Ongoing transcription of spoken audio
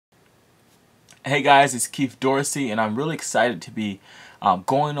Hey guys, it's Keith Dorsey, and I'm really excited to be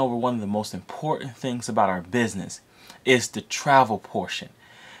going over one of the most important things about our business is the travel portion.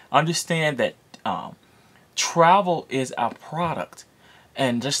 Understand that travel is our product,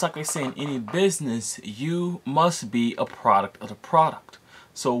 and just like I say in any business, you must be a product of the product.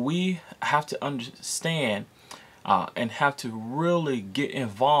 So we have to understand and have to really get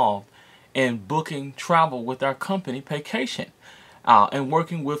involved in booking travel with our company, Paycation. And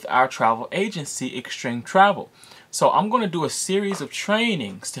working with our travel agency, Extreme Travel. So I'm going to do a series of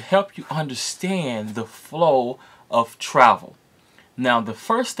trainings to help you understand the flow of travel. Now, the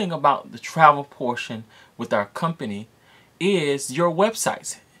first thing about the travel portion with our company is your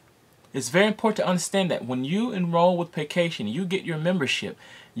websites. It's very important to understand that when you enroll with Paycation, you get your membership,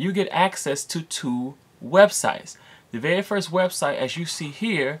 you get access to 2 websites. The very first website, as you see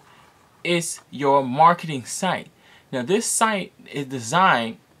here, is your marketing site. Now this site is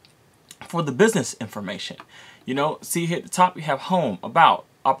designed for the business information. You know, see here at the top you have home, about,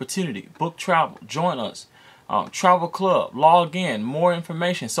 opportunity, book travel, join us, travel club, log in, more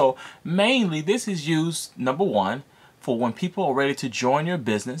information. So mainly this is used, number one, for when people are ready to join your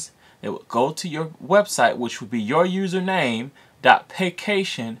business. They will go to your website, which would be your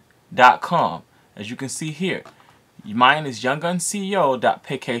username.paycation.com. As you can see here. Mine is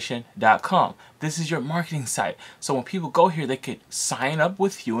younggunceo.paycation.com. This is your marketing site. So when people go here, they could sign up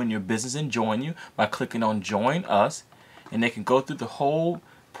with you and your business and join you by clicking on Join Us. And they can go through the whole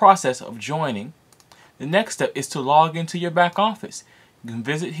process of joining. The next step is to log into your back office. You can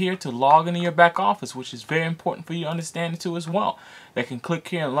visit here to log into your back office, which is very important for you to understand too as well. They can click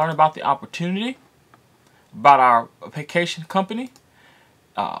here and learn about the opportunity, about our Paycation company.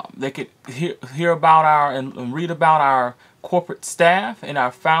 They could hear about and read about our corporate staff and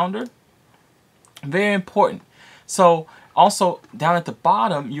our founder. Very important. So also down at the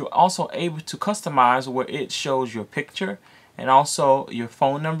bottom, you're also able to customize where it shows your picture and also your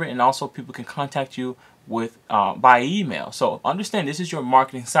phone number, and also people can contact you with by email. So understand this is your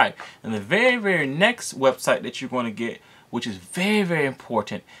marketing site. And the very next website that you're going to get, which is very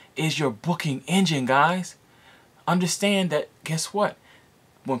important, is your booking engine, guys. Understand that, guess what?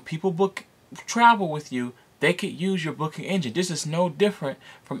 When people book travel with you, they could use your booking engine. This is no different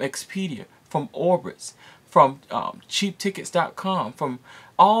from Expedia, from Orbitz, from cheaptickets.com, from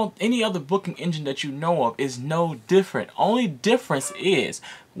any other booking engine that you know of is no different. Only difference is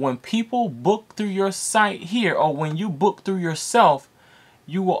when people book through your site here, or when you book through yourself,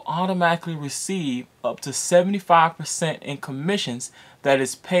 you will automatically receive up to 75% in commissions that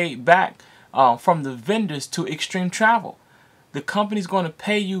is paid back from the vendors to Extreme Travel. The company's going to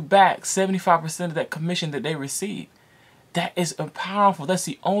pay you back 75% of that commission that they receive. That is powerful. That's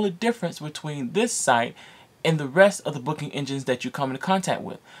the only difference between this site and the rest of the booking engines that you come into contact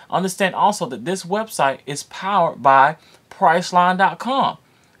with. Understand also that this website is powered by Priceline.com.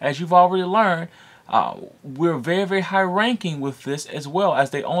 As you've already learned, we're very high ranking with this, as well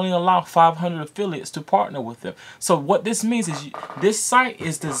as they only allow 500 affiliates to partner with them. So what this means is this site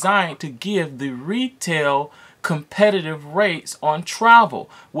is designed to give the retail competitive rates on travel,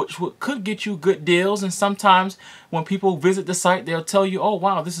 which could get you good deals. And sometimes when people visit the site, they'll tell you, oh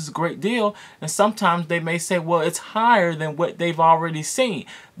wow, this is a great deal. And sometimes they may say, well, it's higher than what they've already seen.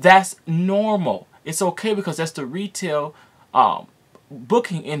 That's normal. It's okay, because that's the retail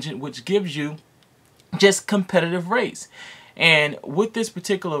booking engine, which gives you just competitive rates. And with this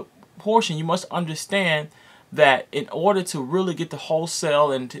particular portion, you must understand that in order to really get the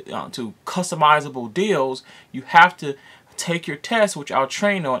wholesale and to customizable deals, you have to take your test, which I'll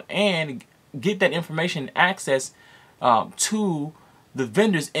train on, and get that information and access to the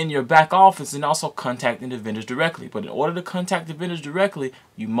vendors in your back office, and also contacting the vendors directly. But in order to contact the vendors directly,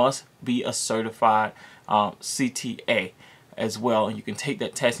 you must be a certified CTA as well, and you can take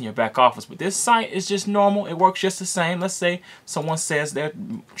that test in your back office. But this site is just normal. It works just the same. Let's say someone says they're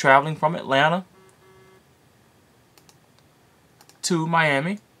traveling from Atlanta to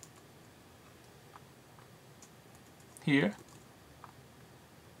Miami here,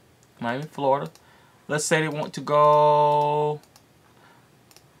 Miami, Florida. Let's say they want to go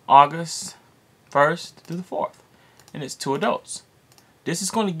August 1st through the 4th, and it's 2 adults. This is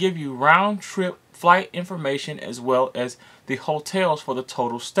going to give you round trip flight information as well as the hotels for the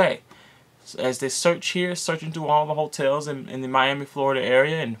total stay. So as they search here, searching through all the hotels in the Miami, Florida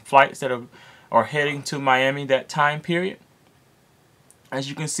area, and flights that are heading to Miami that time period. As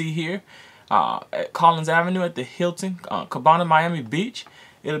you can see here, at Collins Avenue at the Hilton Cabana Miami Beach,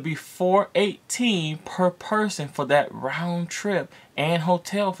 it'll be $418 per person for that round trip and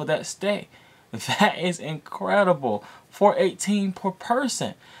hotel for that stay. That is incredible. $418 per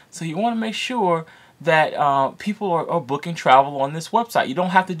person. So you want to make sure that people are booking travel on this website. You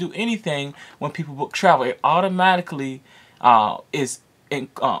don't have to do anything when people book travel. It automatically is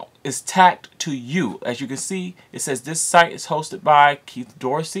tagged to you. As you can see, it says this site is hosted by Keith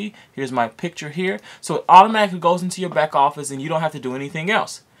Dorsey. Here's my picture here. So it automatically goes into your back office and you don't have to do anything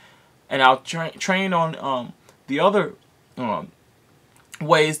else. And I'll train on the other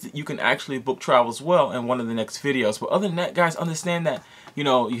ways that you can actually book travel as well in one of the next videos. But other than that, guys, understand that, you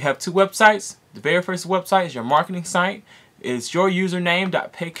know, you have two websites. The very first website is your marketing site. It's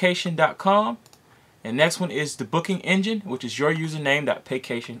yourusername.paycation.com. And next one is the booking engine, which is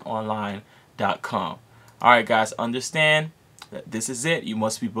yourusername.paycationonline.com. Alright, guys, understand that this is it. You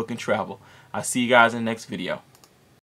must be booking travel. I'll see you guys in the next video.